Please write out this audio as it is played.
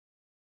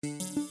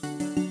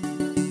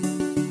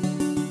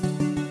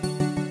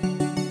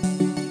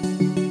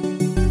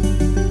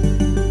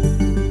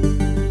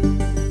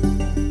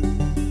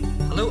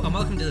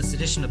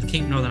edition of the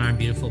Keep Northern Ireland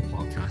Beautiful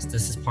podcast.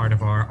 This is part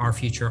of our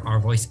Future,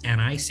 Our Voice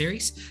NI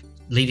series,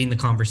 leading the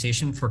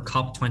conversation for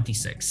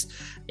COP26.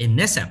 In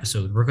this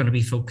episode, we're going to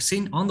be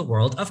focusing on the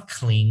world of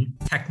clean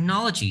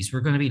technologies.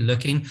 We're going to be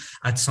looking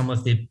at some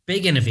of the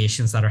big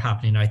innovations that are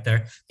happening out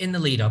there in the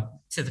lead up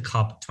to the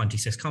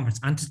COP26 conference.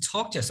 And to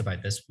talk to us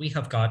about this, we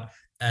have got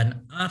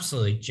an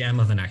absolute gem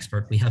of an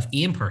expert. We have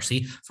Ian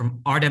Percy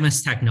from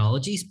Artemis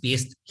Technologies,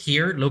 based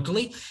here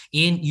locally.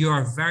 Ian, you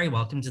are very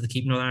welcome to the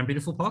Keep Northern Ireland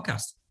Beautiful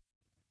podcast.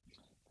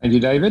 Thank you,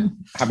 David.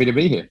 Happy to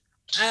be here.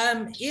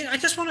 Ian, I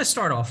just want to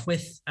start off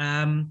with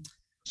the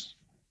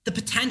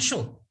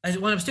potential.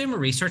 When I was doing my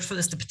research for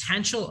this, the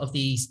potential of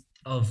these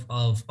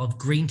of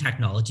green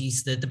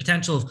technologies, the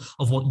potential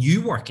of what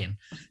you work in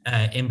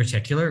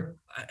particular.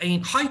 I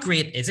mean, how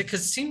great is it?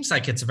 Because it seems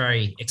like it's a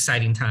very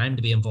exciting time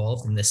to be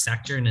involved in this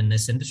sector and in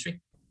this industry.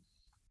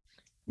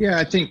 Yeah,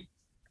 I think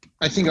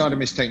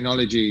Artemis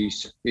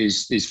Technologies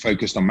is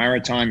focused on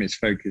maritime. It's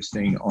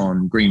focusing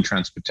on green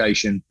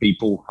transportation,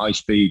 people, high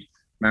speed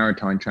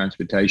maritime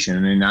transportation,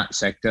 and in that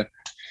sector,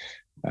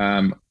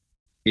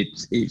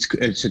 it's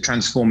a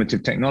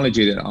transformative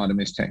technology that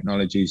Artemis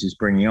Technologies is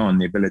bringing on,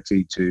 the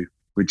ability to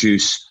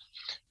reduce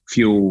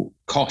fuel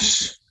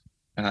costs,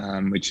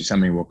 which is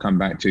something we'll come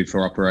back to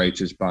for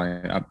operators by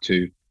up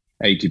to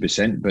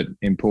 80%, but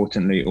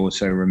importantly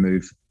also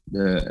remove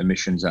the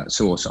emissions at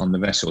source on the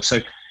vessel. So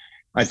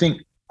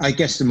I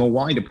guess the more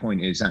wider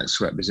point is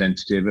that's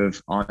representative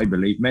of, I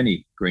believe,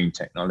 many green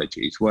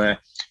technologies where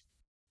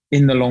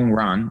in the long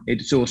run,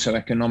 it's also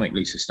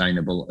economically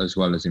sustainable as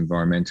well as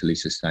environmentally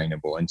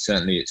sustainable. And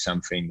certainly it's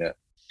something that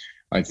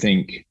I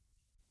think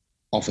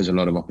offers a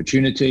lot of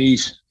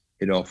opportunities.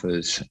 It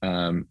offers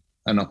an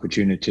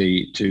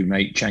opportunity to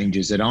make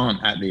changes that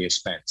aren't at the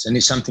expense. And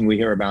it's something we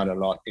hear about a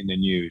lot in the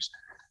news.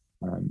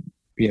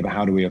 But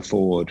how do we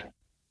afford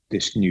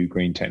this new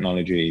green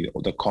technology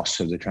or the costs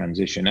of the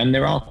transition? And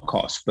there are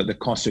costs, but the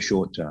costs are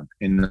short term.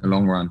 In the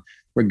long run,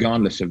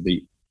 regardless of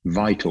the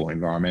vital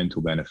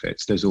environmental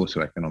benefits, there's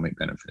also economic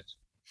benefits.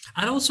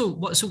 And also,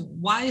 so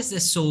why is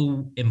this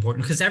so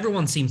important? Because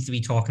everyone seems to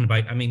be talking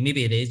about, I mean,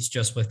 maybe it is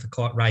just with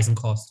the rising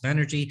cost of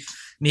energy.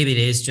 Maybe it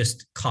is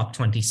just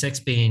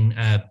COP26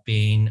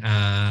 being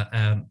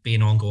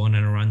ongoing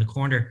and around the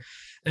corner.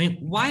 I mean,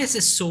 why is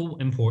this so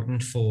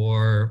important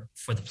for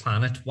the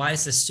planet? Why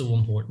is this so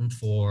important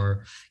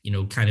for,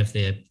 kind of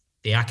the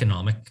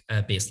economic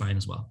baseline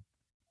as well?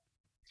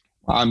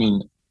 I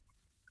mean,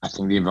 I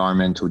think the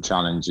environmental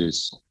challenge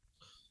is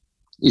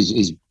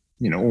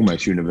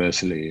almost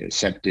universally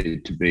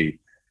accepted to be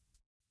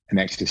an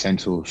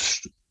existential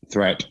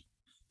threat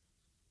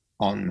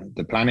on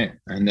the planet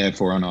and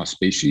therefore on our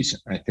species.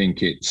 I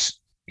think it's,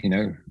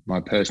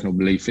 my personal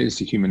belief is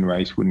the human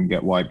race wouldn't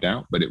get wiped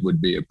out, but it would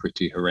be a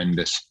pretty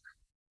horrendous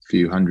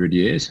few hundred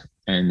years,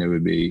 and there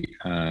would be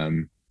a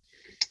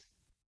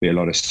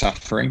lot of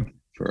suffering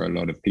for a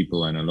lot of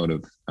people and a lot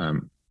of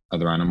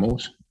other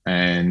animals.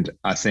 And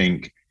I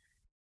think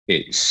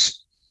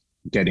it's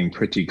getting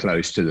pretty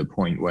close to the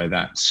point where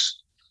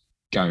that's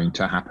going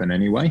to happen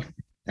anyway.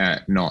 I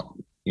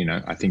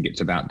think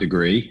it's about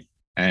degree,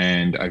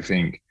 and I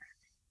think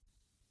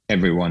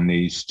everyone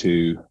needs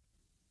to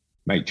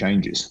make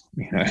changes,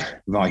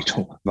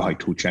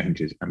 vital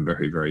changes, and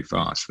very, very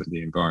fast for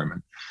the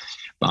environment.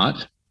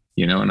 But,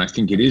 and I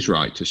think it is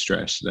right to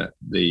stress that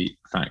the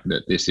fact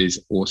that this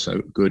is also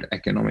good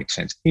economic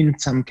sense. In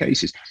some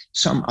cases,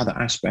 some other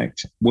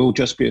aspect will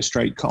just be a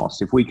straight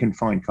cost. If we can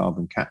find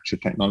carbon capture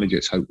technology,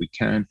 let's hope we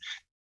can,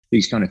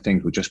 these kind of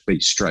things will just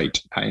be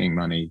straight paying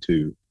money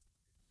to,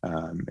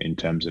 in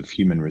terms of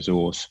human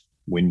resource,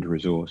 wind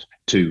resource,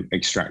 to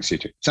extract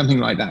it, something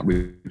like that,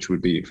 which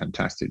would be a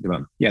fantastic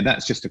development. Yeah,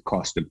 that's just a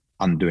cost of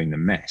undoing the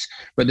mess.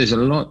 But there's a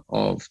lot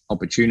of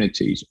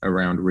opportunities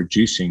around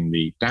reducing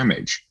the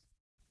damage,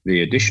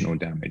 the additional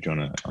damage on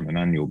an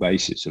annual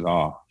basis of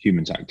our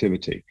humans'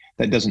 activity.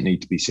 That doesn't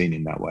need to be seen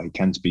in that way. It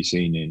can be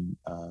seen in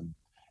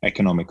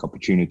economic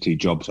opportunity,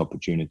 jobs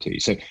opportunity.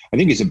 So I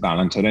think it's a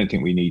balance. I don't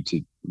think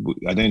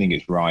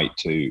it's right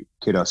to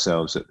kid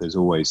ourselves that there's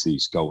always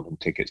these golden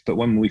tickets. But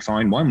when we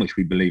find one, which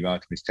we believe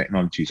Artemis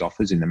Technologies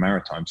offers in the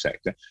maritime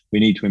sector, we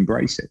need to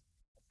embrace it.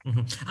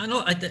 Mm-hmm. I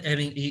know. I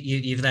mean,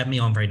 you've led me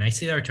on very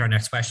nicely there to our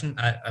next question.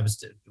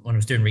 When I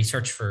was doing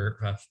research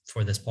for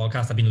this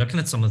podcast, I've been looking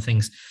at some of the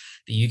things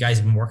that you guys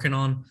have been working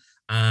on,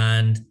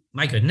 and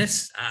my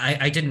goodness,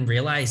 I didn't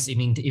realize. I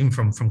mean, even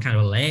from kind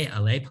of a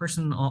lay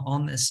person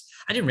on this,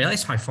 I didn't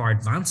realize how far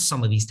advanced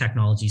some of these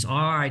technologies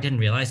are. I didn't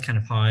realize kind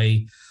of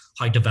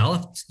how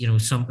developed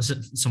some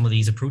of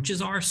these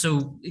approaches are.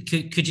 So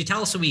could you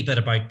tell us a wee bit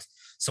about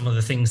some of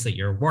the things that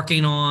you're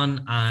working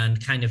on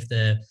and kind of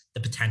the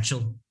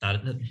potential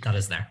that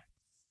is there?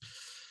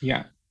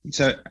 Yeah,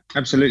 so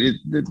absolutely.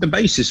 The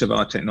basis of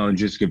our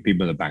technology, to give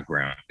people a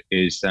background,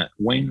 is that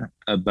when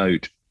a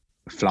boat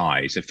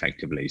flies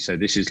effectively, so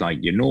this is like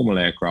your normal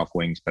aircraft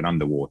wings, but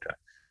underwater.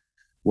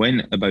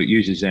 When a boat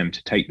uses them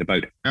to take the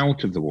boat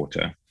out of the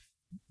water,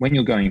 when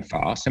you're going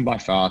fast, and by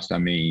fast, I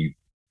mean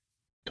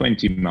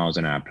 20 miles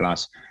an hour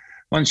plus,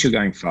 once you're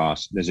going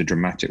fast, there's a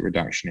dramatic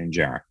reduction in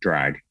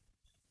drag.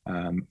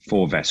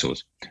 for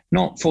vessels,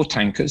 not for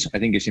tankers. I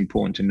think it's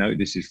important to note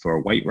this is for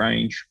a weight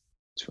range,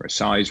 it's for a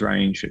size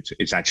range.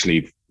 It's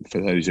actually,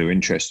 for those who are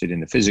interested in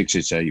the physics,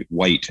 it's a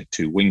weight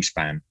to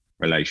wingspan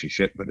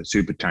relationship, but a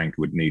super tanker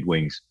would need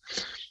wings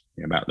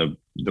about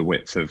the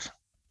width of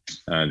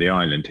the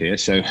island here,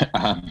 so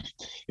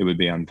it would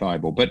be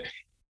unviable. But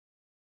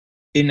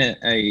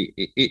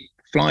it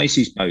flies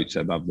these boats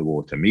above the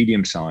water,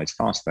 medium size,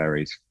 fast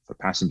ferries for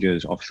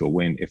passengers, offshore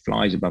wind. It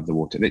flies above the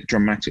water. It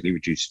dramatically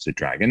reduces the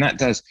drag, and that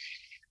does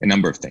a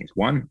number of things.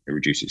 One, it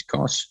reduces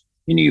costs.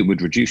 You knew it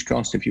would reduce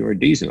cost if you're a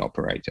diesel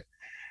operator,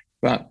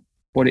 but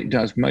what it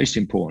does most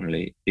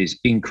importantly is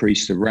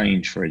increase the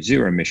range for a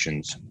zero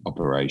emissions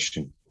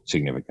operation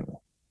significantly.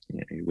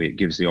 It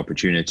gives the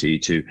opportunity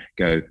to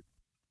go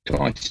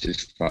twice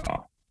as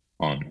far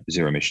on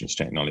zero emissions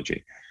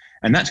technology.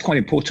 And that's quite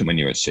important when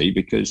you're at sea,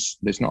 because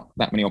there's not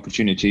that many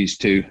opportunities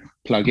to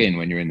plug in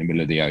when you're in the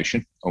middle of the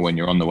ocean or when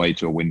you're on the way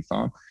to a wind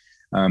farm.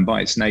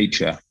 By its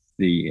nature,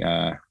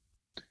 the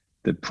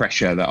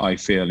pressure that I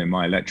feel in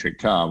my electric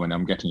car when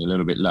I'm getting a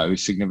little bit low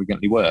is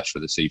significantly worse for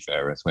the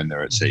seafarers when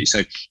they're at sea.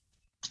 So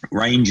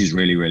range is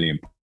really, really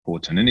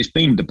important. And it's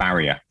been the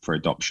barrier for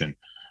adoption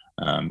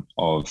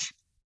of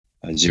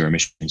zero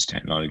emissions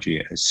technology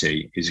at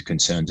sea is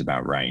concerns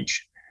about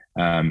range,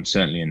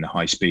 certainly in the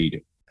high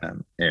speed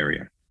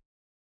area.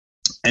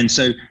 And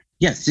so,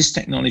 yes, this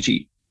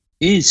technology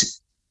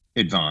is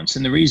advanced.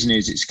 And the reason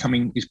is it's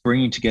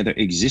bringing together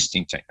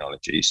existing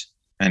technologies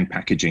and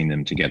packaging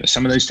them together.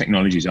 Some of those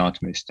technologies,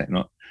 Artemis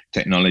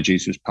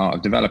Technologies was part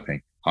of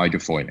developing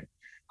hydrofoiling.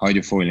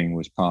 Hydrofoiling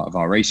was part of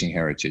our racing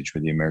heritage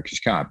with the America's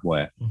Cup,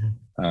 where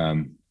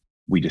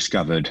we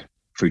discovered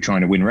through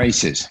trying to win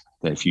races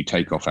that if you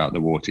take off out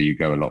the water, you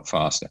go a lot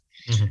faster.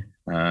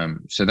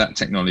 So that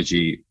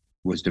technology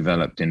was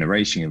developed in the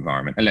racing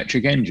environment.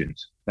 Electric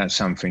engines, that's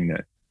something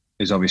that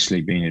has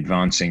obviously been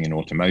advancing in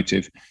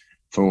automotive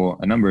for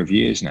a number of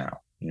years now.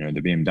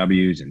 The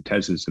BMWs and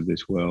Teslas of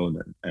this world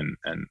and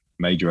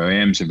major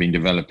OEMs have been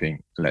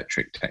developing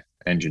electric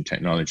engine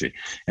technology.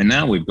 And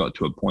now we've got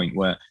to a point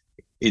where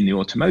in the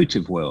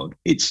automotive world,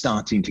 it's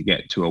starting to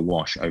get to a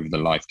wash over the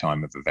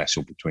lifetime of a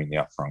vessel between the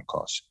upfront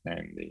costs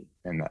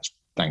and that's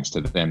thanks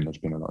to them. There's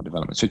been a lot of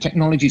development. So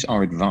technologies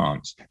are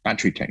advanced.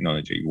 Battery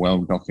technology, well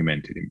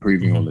documented,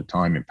 improving all the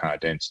time in power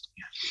density.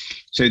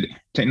 So the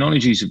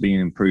technologies have been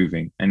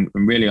improving, and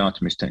really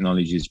Artemis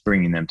Technology is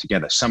bringing them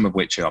together, some of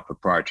which are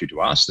proprietary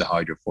to us, the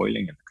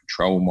hydrofoiling and the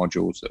control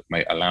modules that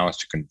may allow us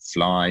to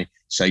fly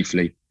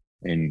safely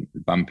in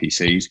bumpy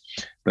seas,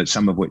 but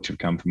some of which have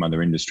come from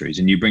other industries,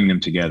 and you bring them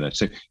together.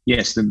 So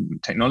yes, the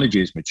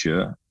technology is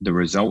mature. The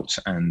results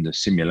and the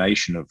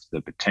simulation of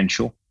the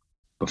potential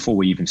before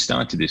we even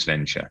started this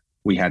venture,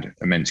 we had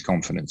immense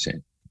confidence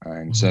in.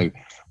 And so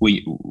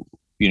we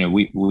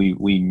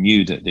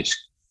knew that this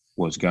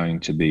was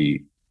going to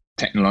be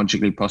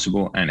technologically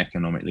possible and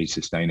economically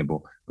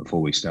sustainable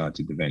before we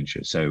started the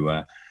venture.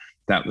 So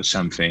that was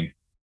something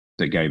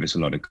that gave us a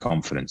lot of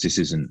confidence. This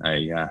isn't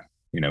although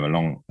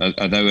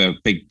a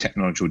big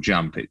technological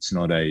jump, it's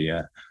not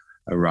a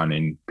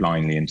run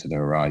blindly into the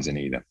horizon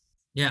either.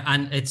 Yeah,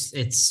 and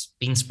it's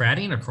been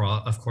spreading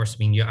across. Of course, I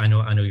mean, I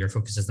know your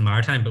focus is the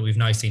maritime, but we've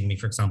now seen,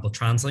 for example,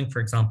 TransLink, for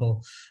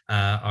example,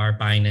 are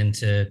buying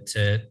into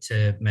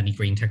many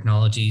green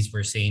technologies.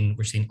 We're seeing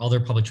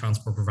other public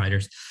transport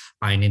providers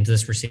buying into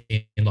this. We're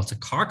seeing lots of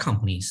car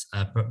companies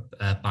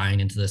buying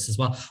into this as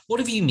well.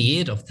 What have you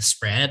made of the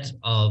spread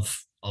of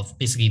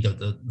basically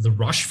the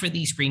rush for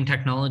these green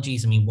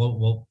technologies? I mean,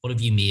 what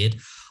have you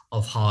made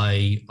of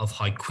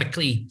how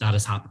quickly that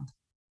has happened?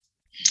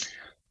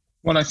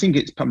 Well, I think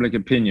it's public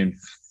opinion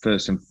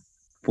first and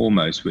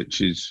foremost,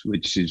 which is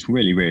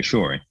really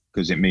reassuring,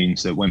 because it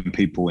means that when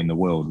people in the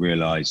world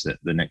realize that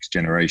the next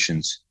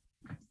generations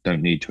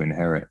don't need to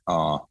inherit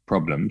our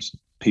problems,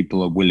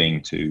 people are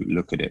willing to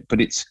look at it.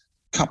 But it's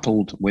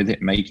coupled with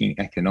it making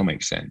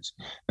economic sense.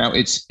 Now,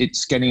 it's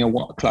getting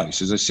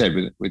close. As I said,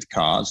 with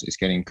cars, it's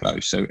getting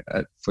close. So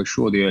for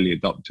sure, the early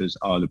adopters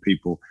are the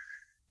people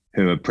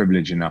who are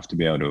privileged enough to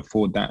be able to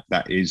afford that.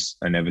 That is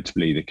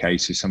inevitably the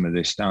case with some of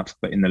this stuff.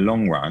 But in the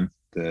long run,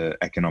 the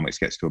economics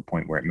gets to a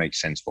point where it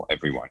makes sense for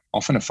everyone.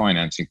 Often a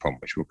financing problem,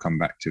 which we'll come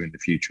back to in the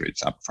future.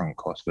 It's upfront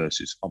cost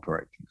versus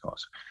operating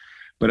costs.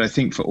 But I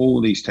think for all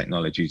these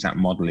technologies, that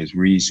model is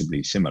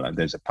reasonably similar.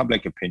 There's a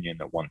public opinion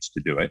that wants to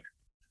do it.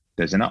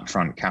 There's an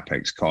upfront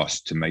capex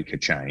cost to make a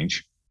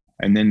change.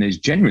 And then there's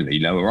generally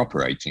lower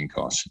operating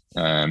costs.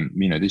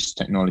 These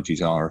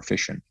technologies are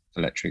efficient.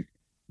 Electric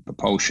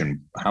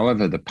propulsion,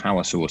 however the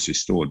power source is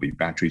stored, be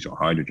batteries or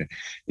hydrogen,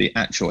 the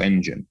actual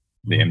engine,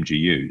 the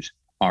MGUs,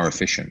 are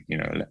efficient,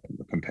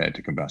 compared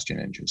to combustion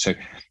engines. So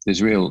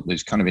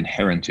there's kind of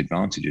inherent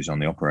advantages on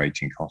the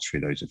operating costs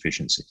for those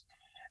efficiencies.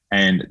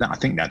 And I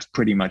think that's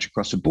pretty much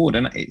across the board.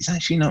 And it's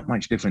actually not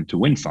much different to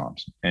wind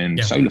farms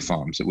and solar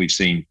farms that we've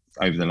seen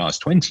over the last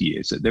 20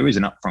 years, that there is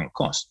an upfront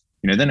cost.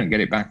 They don't get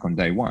it back on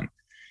day one.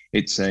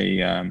 It's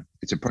a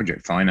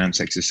project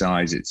finance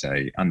exercise. It's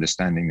a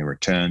understanding the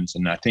returns.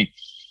 And I think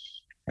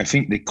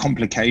the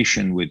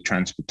complication with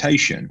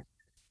transportation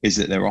is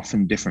that there are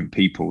often different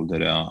people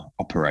that are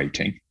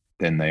operating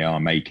than they are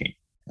making,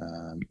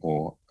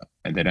 or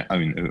they don't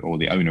own, or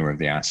the owner of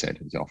the asset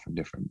is often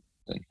different.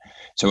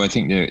 So I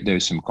think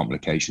there's some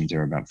complications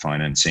there about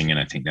financing, and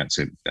I think that's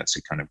a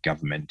kind of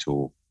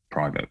governmental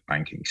private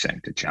banking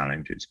sector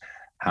challenges.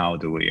 How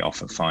do we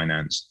offer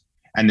finance?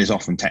 And there's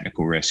often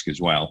technical risk as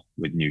well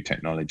with new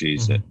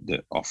technologies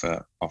that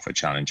offer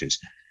challenges.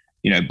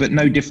 But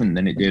no different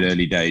than it did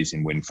early days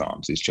in wind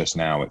farms. It's just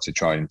now it's a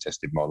tried and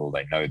tested model.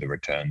 They know the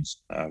returns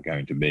are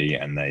going to be,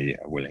 and they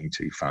are willing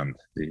to fund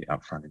the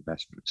upfront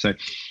investment. So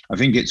I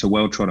think it's a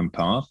well-trodden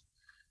path,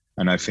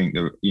 and I think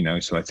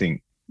so I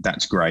think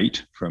that's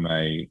great from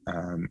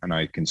and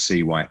I can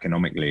see why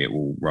economically it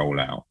will roll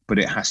out, but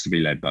it has to be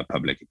led by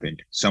public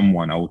opinion.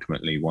 Someone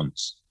ultimately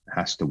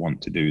has to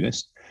want to do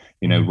this.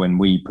 When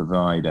we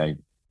provide a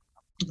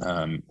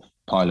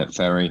pilot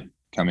ferry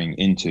coming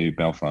into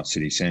Belfast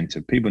city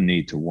centre, people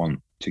need to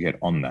want to get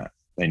on that.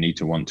 They need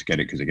to want to get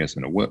it because it gets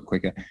them to work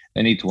quicker.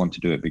 They need to want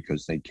to do it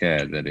because they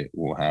care that it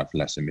will have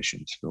less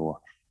emissions for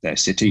their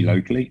city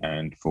locally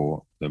and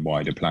for the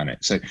wider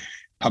planet. So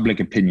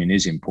public opinion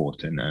is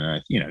important,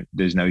 and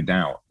there's no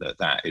doubt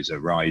that is a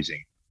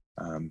rising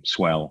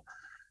swell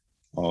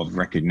of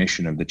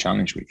recognition of the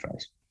challenge we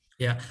face.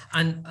 Yeah,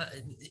 and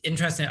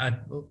interesting.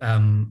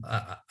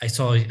 I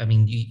saw. I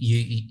mean,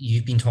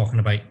 you've been talking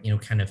about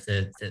kind of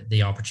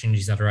the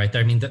opportunities that are out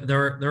there. I mean,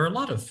 there are a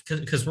lot of,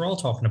 because we're all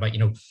talking about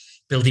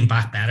building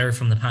back better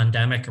from the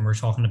pandemic, and we're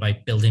talking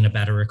about building a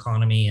better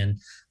economy and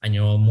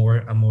a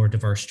more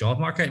diverse job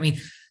market. I mean,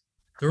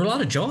 there are a lot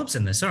of jobs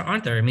in this,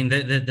 aren't there? I mean,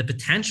 the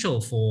potential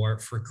for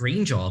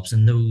green jobs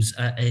in those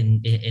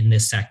in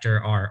this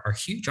sector are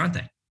huge, aren't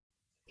they?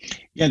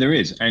 Yeah, there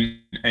is, and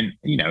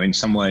in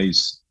some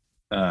ways,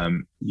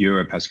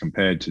 Europe, as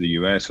compared to the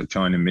US or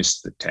China,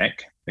 missed the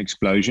tech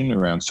explosion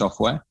around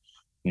software.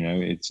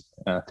 I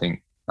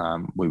think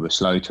we were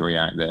slow to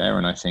react there,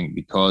 and I think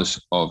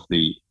because of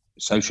the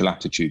social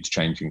attitudes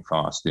changing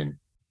fast in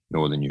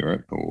Northern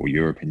Europe or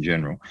Europe in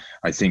general,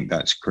 I think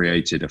that's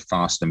created a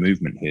faster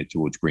movement here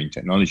towards green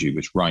technology,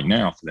 which right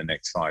now for the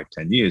next 5-10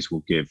 years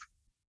will give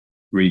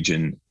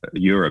region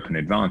Europe an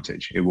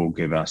advantage. It will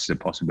give us the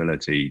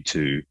possibility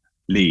to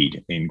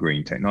lead in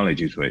green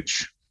technologies,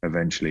 which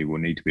eventually will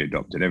need to be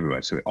adopted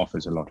everywhere. So it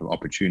offers a lot of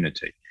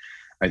opportunity.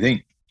 I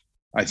think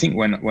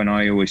when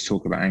I always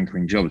talk about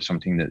anchoring jobs,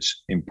 something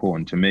that's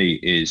important to me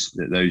is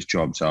that those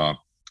jobs are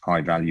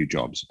high value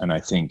jobs. And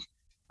I think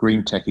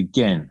green tech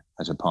again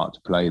has a part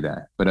to play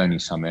there, but only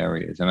some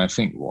areas. And I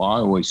think what I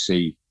always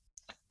see,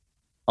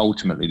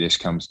 ultimately this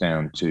comes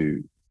down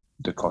to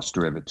the cost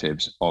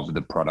derivatives of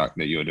the product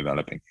that you're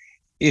developing.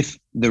 If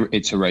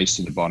it's a race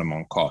to the bottom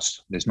on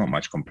cost, there's not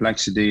much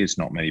complexity, it's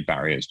not many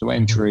barriers to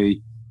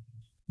entry,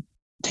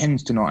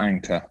 tends to not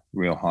anchor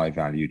real high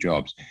value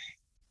jobs.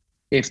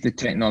 If the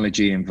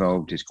technology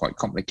involved is quite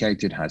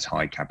complicated, has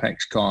high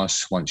capex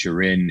costs, once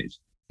you're in, it's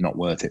not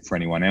worth it for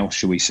anyone else,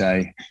 shall we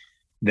say,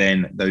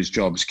 then those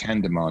jobs can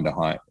demand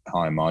a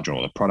higher margin,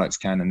 or the products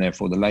can, and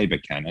therefore the labor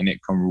can, and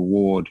it can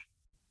reward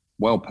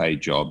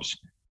well-paid jobs,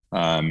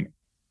 to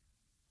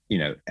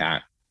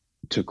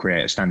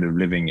create a standard of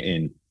living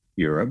in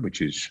Europe,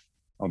 which is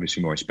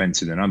obviously more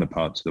expensive than other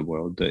parts of the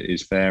world, that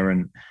is fair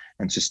and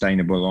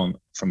sustainable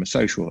from a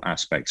social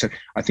aspect. So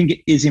I think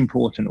it is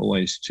important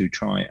always to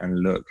try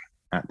and look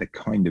at the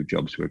kind of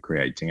jobs we're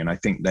creating, and I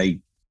think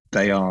they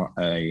are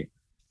a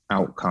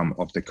outcome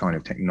of the kind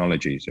of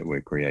technologies that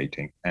we're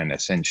creating, and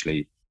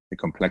essentially the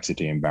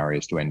complexity and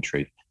barriers to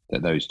entry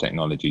that those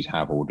technologies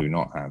have or do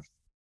not have.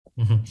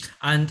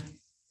 And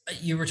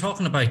you were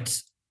talking about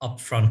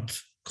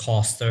upfront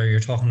cost there.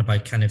 You're talking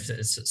about kind of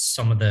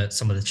some of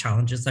the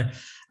challenges there.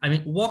 I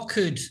mean, what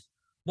can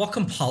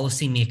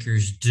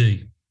policymakers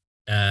do,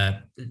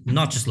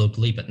 not just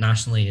locally but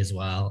nationally as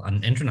well,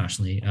 and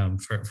internationally,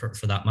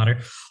 for that matter?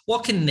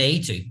 What can they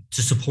do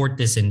to support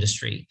this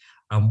industry?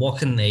 And what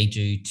can they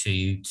do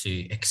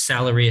to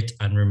accelerate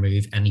and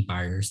remove any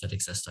barriers that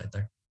exist out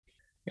there?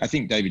 I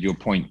think, David, your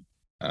point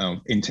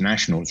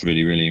international is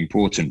really, really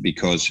important,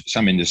 because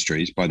some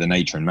industries, by the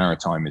nature, and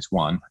maritime is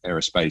one,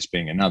 aerospace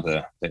being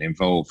another, that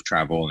involve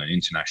travel, and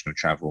international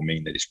travel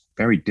mean that it's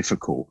very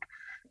difficult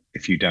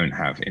if you don't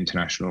have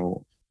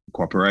international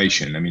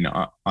cooperation. I mean,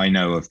 I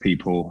know of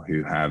people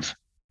who have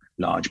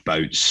large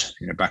boats,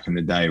 back in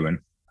the day when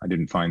I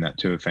didn't find that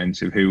too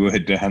offensive, who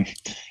would have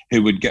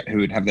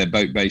their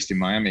boat based in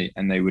Miami,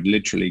 and they would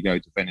literally go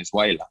to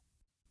Venezuela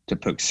to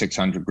put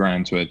 600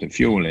 grams worth of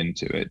fuel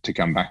into it to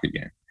come back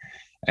again.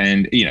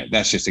 And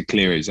that's just a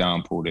clear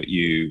example that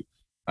you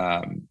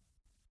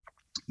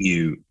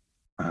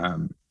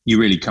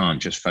really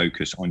can't just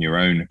focus on your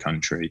own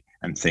country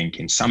and think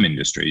in some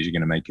industries you're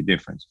going to make a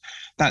difference.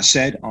 That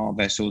said, our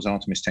vessels,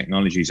 Artemis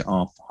Technologies,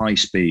 are high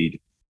speed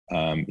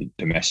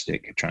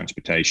domestic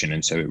transportation,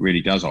 and so it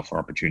really does offer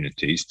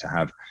opportunities to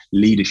have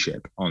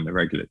leadership on the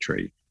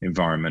regulatory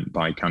environment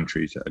by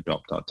countries that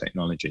adopt our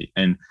technology.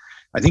 And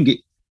I think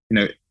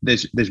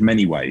there's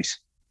many ways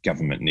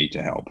government need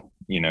to help,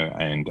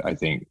 and I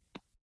think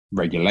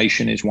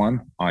regulation is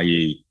one,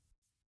 i.e.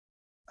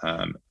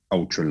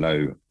 ultra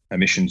low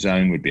emission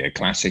zone would be a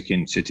classic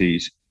in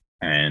cities,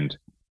 and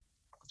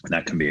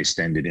that can be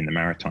extended in the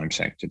maritime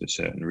sector to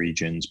certain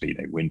regions, be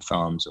they wind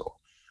farms or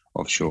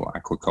offshore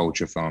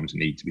aquaculture farms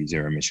need to be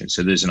zero emissions.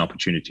 So there's an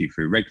opportunity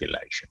through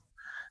regulation.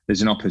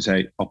 There's an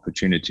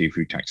opportunity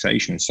through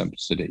taxation and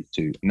subsidy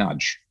to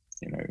nudge.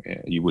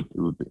 It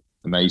would be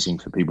amazing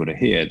for people to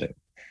hear that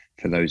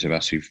for those of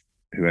us who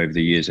over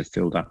the years have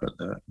filled up at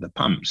the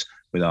pumps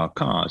with our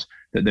cars,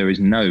 that there is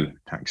no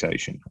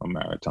taxation on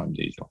maritime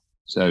diesel.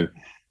 So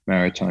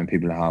maritime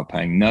people are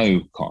paying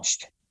no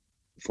cost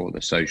for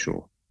the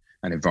social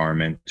and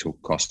environmental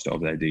cost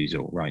of their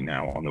diesel right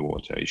now on the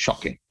water. It's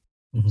shocking.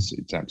 Mm-hmm.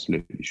 It's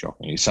absolutely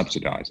shocking. It's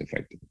subsidized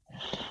effectively.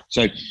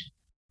 So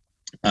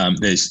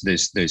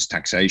there's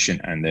taxation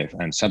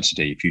and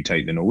subsidy. If you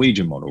take the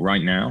Norwegian model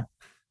right now,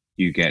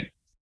 you get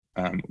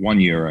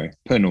 €1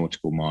 per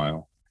nautical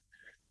mile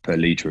per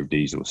litre of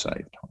diesel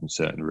saved on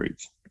certain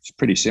routes. It's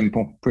pretty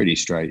simple, pretty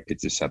straight.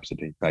 It's a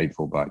subsidy paid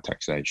for by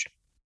taxation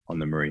on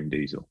the marine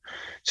diesel.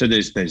 So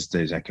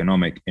there's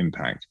economic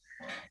impact.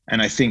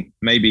 And I think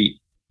maybe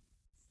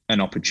an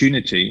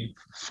opportunity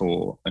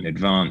for an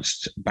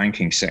advanced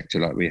banking sector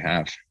like we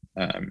have,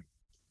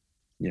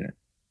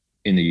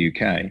 in the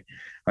UK,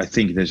 I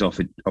think there's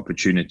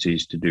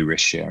opportunities to do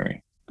risk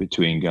sharing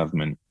between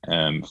government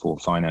for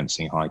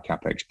financing high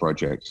capex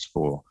projects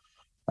for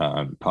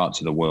parts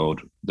of the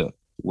world that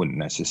wouldn't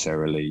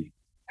necessarily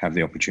have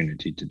the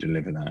opportunity to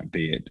deliver that,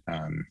 be it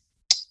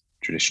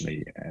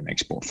traditionally an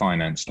export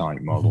finance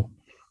type model.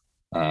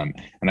 And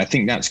I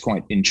think that's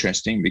quite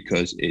interesting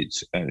because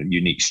it's a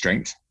unique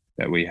strength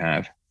that we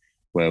have,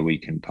 where we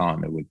can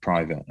partner with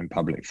private and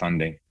public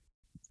funding,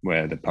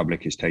 where the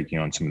public is taking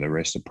on some of the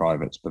risks, the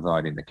private's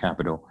providing the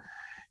capital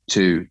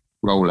to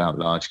roll out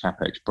large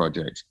capex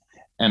projects.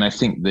 And I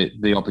think that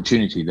the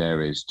opportunity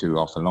there is to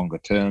offer longer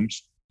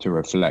terms to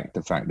reflect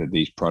the fact that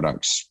these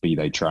products, be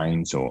they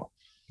trains or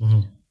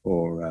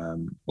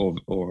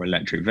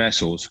electric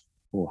vessels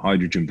or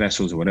hydrogen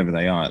vessels or whatever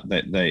they are,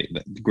 the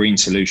green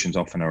solutions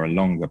often are a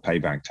longer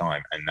payback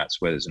time, and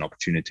that's where there's an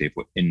opportunity. If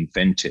we're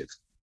inventive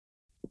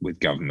with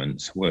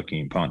governments, working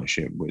in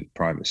partnership with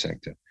private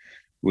sector,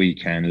 we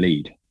can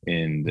lead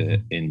in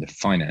the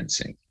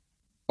financing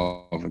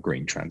of a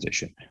green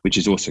transition, which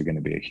is also going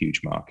to be a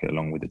huge market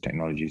along with the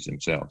technologies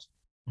themselves.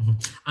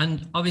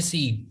 And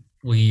obviously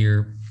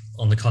we're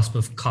on the cusp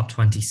of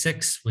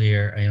COP26,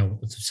 where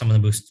some of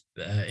the most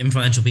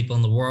influential people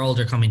in the world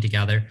are coming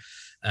together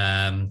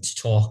to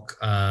talk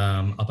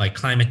about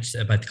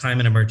the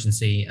climate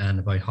emergency, and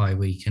about how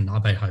we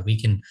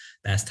can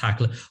best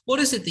tackle it. What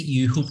is it that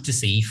you hope to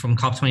see from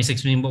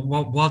COP26? I mean,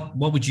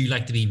 what would you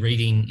like to be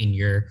reading in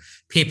your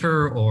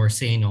paper or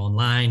seeing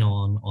online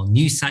on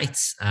news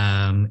sites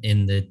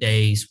in the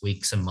days,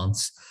 weeks, and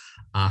months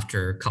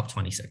after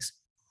COP26?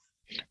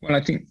 Well,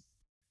 I think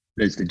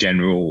there's the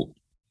general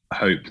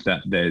hope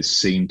that there's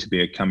seen to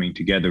be a coming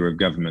together of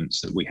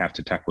governments that we have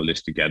to tackle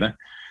this together.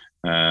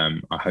 I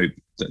hope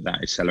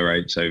that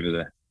accelerates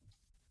over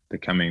the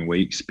coming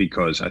weeks,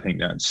 because I think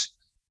that's,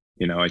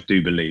 I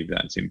do believe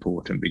that's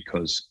important,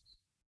 because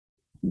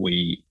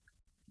we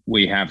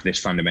have this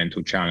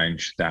fundamental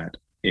challenge that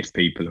if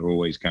people are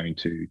always going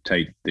to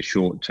take the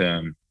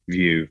short-term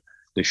view,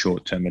 the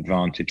short-term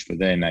advantage for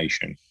their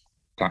nation,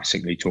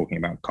 classically talking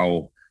about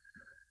coal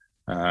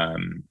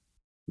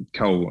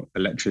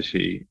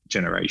electricity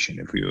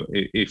generation,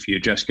 if you're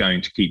just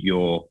going to keep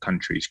your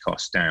country's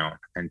costs down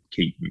and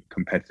keep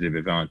competitive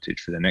advantage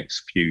for the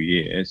next few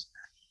years,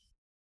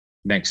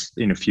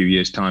 in a few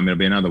years' time, it'll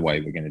be another way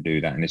we're going to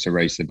do that, and it's a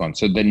race to the bottom.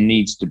 So there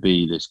needs to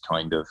be this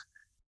kind of,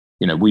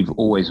 we've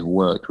always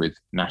worked with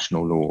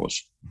national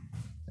laws,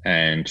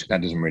 and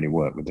that doesn't really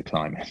work with the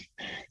climate.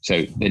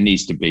 So there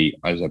needs to be,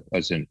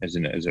 as an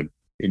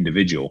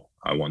individual,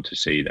 I want to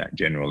see that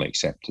general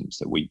acceptance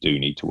that we do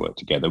need to work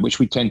together, which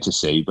we tend to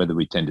see. Whether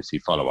we tend to see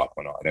follow-up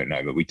or not, I don't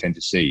know, but we tend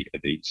to see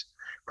at these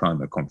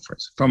climate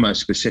conferences. From a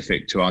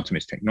specific to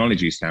Artemis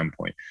Technology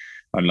standpoint,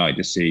 I'd like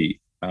to see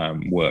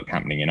work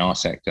happening in our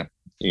sector,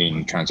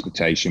 in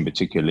transportation,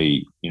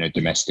 particularly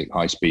domestic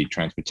high-speed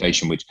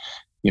transportation, which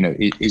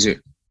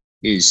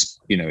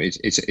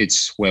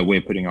it's where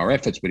we're putting our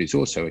efforts, but it's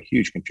also a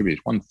huge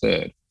contributor.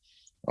 1/3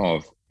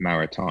 of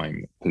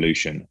maritime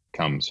pollution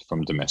comes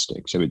from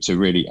domestic. So it's a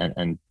really,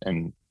 and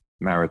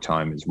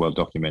maritime is well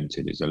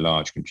documented, is a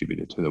large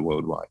contributor to the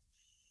worldwide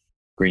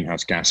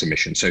greenhouse gas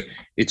emissions. So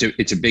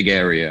it's a big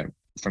area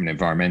from an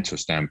environmental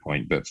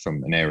standpoint, but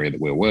from an area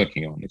that we're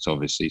working on, it's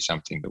obviously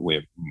something that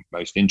we're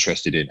most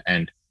interested in.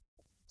 And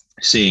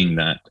seeing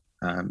that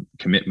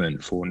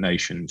commitment for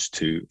nations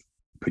to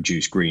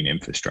produce green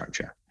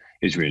infrastructure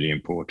is really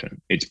important.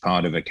 It's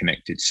part of a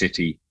connected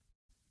city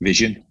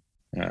vision.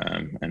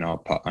 And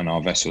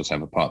our vessels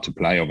have a part to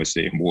play,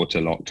 obviously, in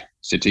waterlocked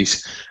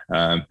cities,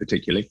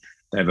 particularly.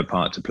 They have a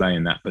part to play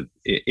in that, but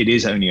it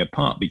is only a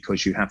part,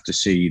 because you have to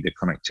see the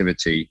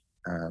connectivity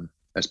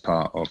as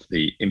part of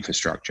the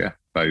infrastructure,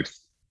 both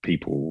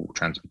people,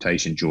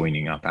 transportation,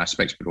 joining up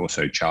aspects, but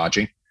also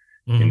charging,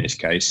 in this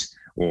case,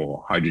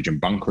 or hydrogen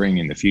bunkering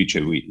in the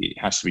future. It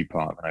has to be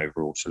part of an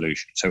overall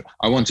solution. So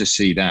I want to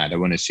see that. I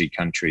want to see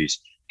countries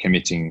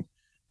committing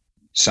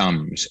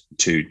sums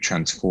to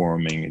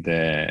transforming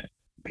their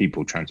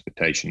people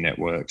transportation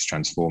networks,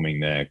 transforming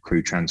their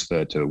crew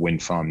transfer to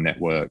wind farm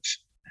networks.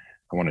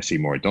 I want to see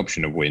more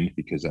adoption of wind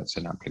because that's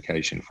an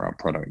application for our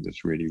product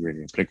that's really,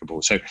 really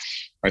applicable. So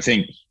I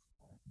think,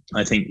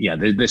 yeah,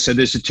 so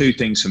there's the two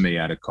things for me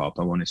out of COP.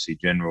 I want to see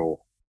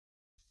general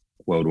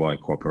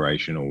worldwide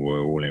cooperation, or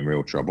we're all in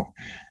real trouble.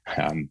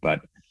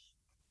 But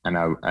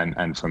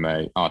from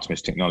a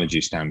Artemis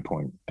technology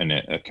standpoint, and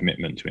a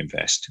commitment to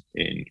invest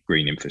in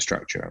green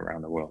infrastructure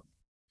around the world.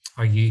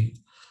 Are you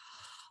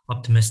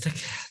optimistic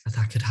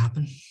that could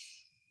happen?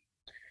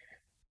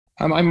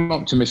 I'm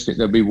optimistic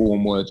there'll be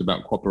warm words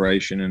about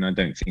cooperation, and I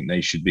don't think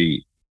they should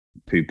be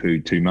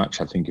poo-pooed too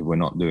much. I think if we're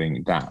not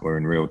doing that, we're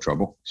in real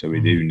trouble. So we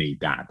do need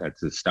that.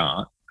 That's the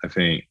start. I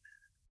think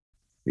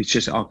it's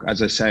just,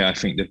 as I say, I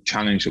think the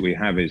challenge that we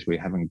have is we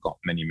haven't got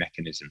many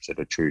mechanisms that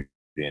are truly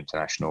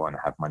international and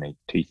have many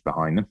teeth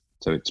behind them.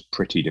 So it's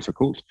pretty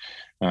difficult.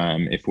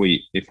 If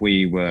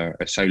we were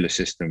a solar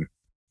system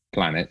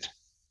planet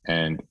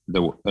and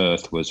the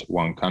Earth was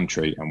one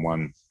country and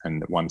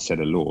one set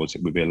of laws,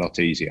 it would be a lot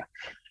easier.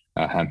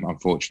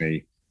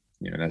 Unfortunately,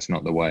 that's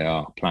not the way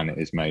our planet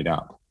is made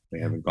up. We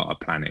haven't got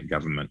a planet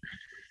government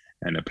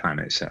and a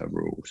planet set of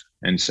rules.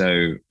 And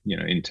so,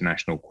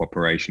 international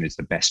cooperation is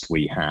the best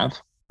we have.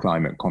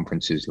 Climate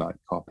conferences like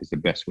COP is the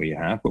best we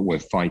have, but we're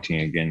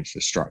fighting against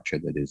a structure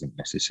that isn't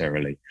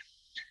necessarily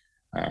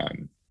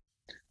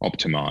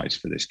optimized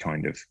for this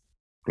kind of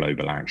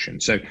global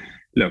action. So,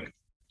 look,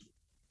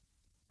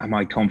 am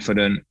I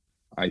confident?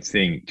 I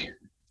think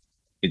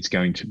it's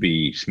going to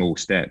be small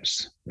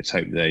steps. Let's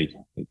hope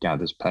it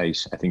gathers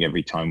pace. I think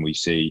every time we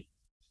see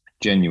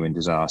genuine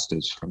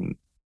disasters from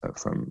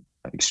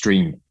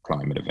extreme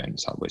climate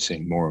events, like we're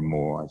seeing more and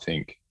more, I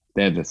think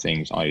they're the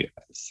things I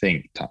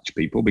think touch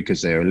people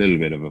because they're a little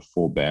bit of a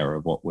forebearer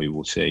of what we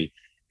will see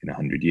in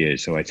 100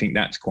 years. So I think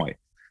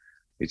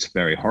it's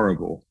very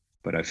horrible,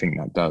 but I think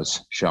that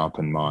does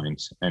sharpen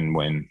minds. And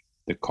when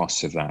the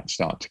costs of that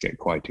start to get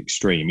quite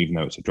extreme, even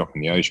though it's a drop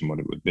in the ocean, what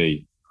it would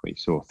be, we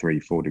saw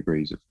 3-4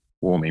 degrees of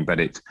warming, but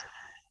it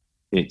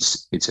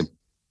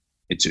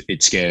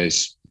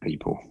scares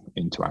people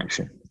into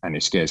action, and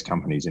it scares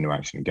companies into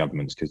action and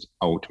governments because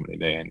ultimately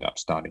they end up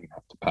starting to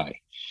have to pay.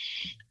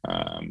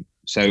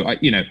 So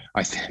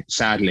I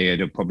sadly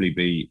it'll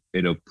probably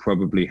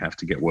have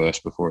to get worse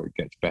before it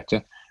gets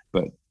better.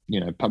 But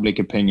public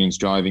opinion's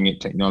driving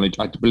it. Technology.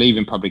 I believe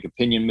in public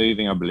opinion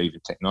moving. I believe in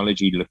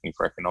technology looking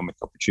for economic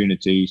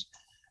opportunities,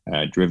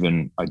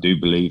 driven. I do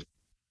believe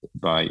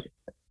by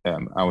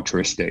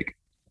altruistic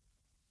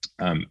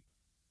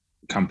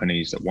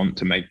companies that want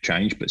to make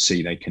change but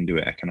see they can do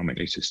it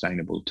economically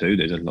sustainable too.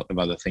 There's a lot of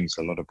other things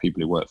a lot of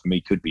people who work for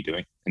me could be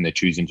doing, and they're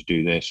choosing to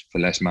do this for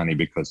less money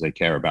because they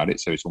care about it.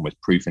 So it's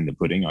almost proof in the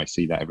pudding. I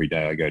see that every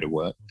day I go to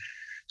work.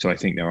 So I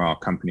think there are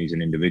companies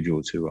and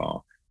individuals who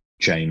are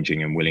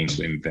changing and willing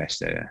to invest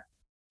their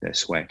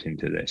sweat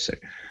into this. So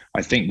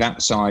I think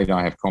that side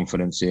I have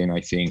confidence in.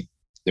 I think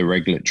the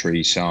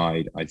regulatory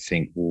side, I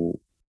think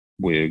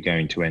we're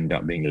going to end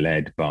up being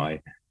led by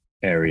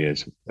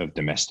areas of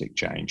domestic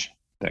change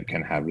that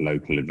can have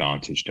local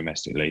advantage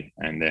domestically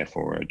and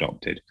therefore are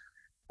adopted.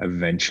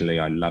 Eventually,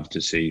 I'd love to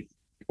see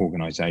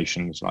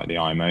organizations like the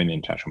IMO and the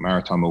International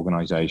Maritime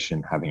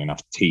Organization having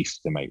enough teeth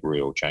to make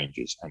real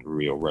changes and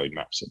real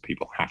roadmaps that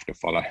people have to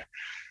follow.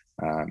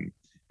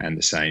 And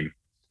the same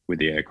with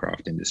the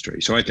aircraft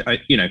industry. So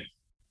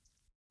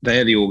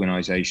they're the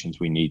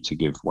organizations we need to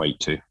give weight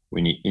to.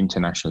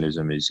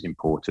 Internationalism is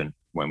important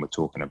when we're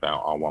talking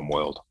about our one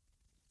world.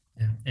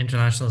 Yeah,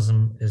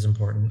 internationalism is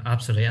important,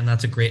 absolutely, and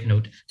that's a great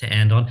note to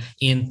end on.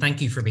 Ian, thank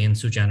you for being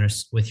so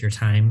generous with your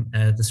time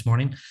this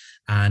morning.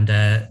 And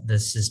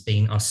this has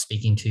been us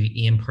speaking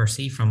to Ian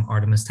Percy from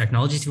Artemis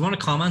Technologies. If you want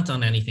to comment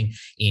on anything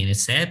Ian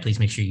has said, please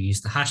make sure you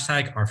use the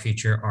hashtag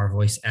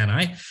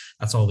 #OurFuture_OurVoiceNI.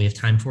 That's all we have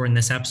time for in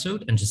this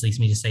episode, and just leaves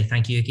me to say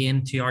thank you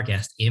again to our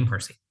guest, Ian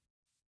Percy.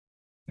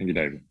 Thank you,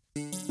 David.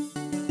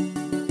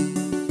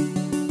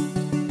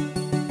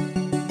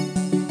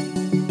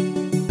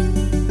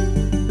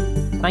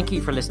 Thank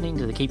you for listening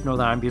to the Keep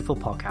Northern Ireland Beautiful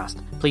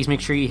podcast. Please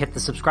make sure you hit the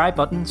subscribe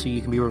button so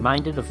you can be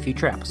reminded of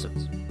future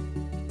episodes.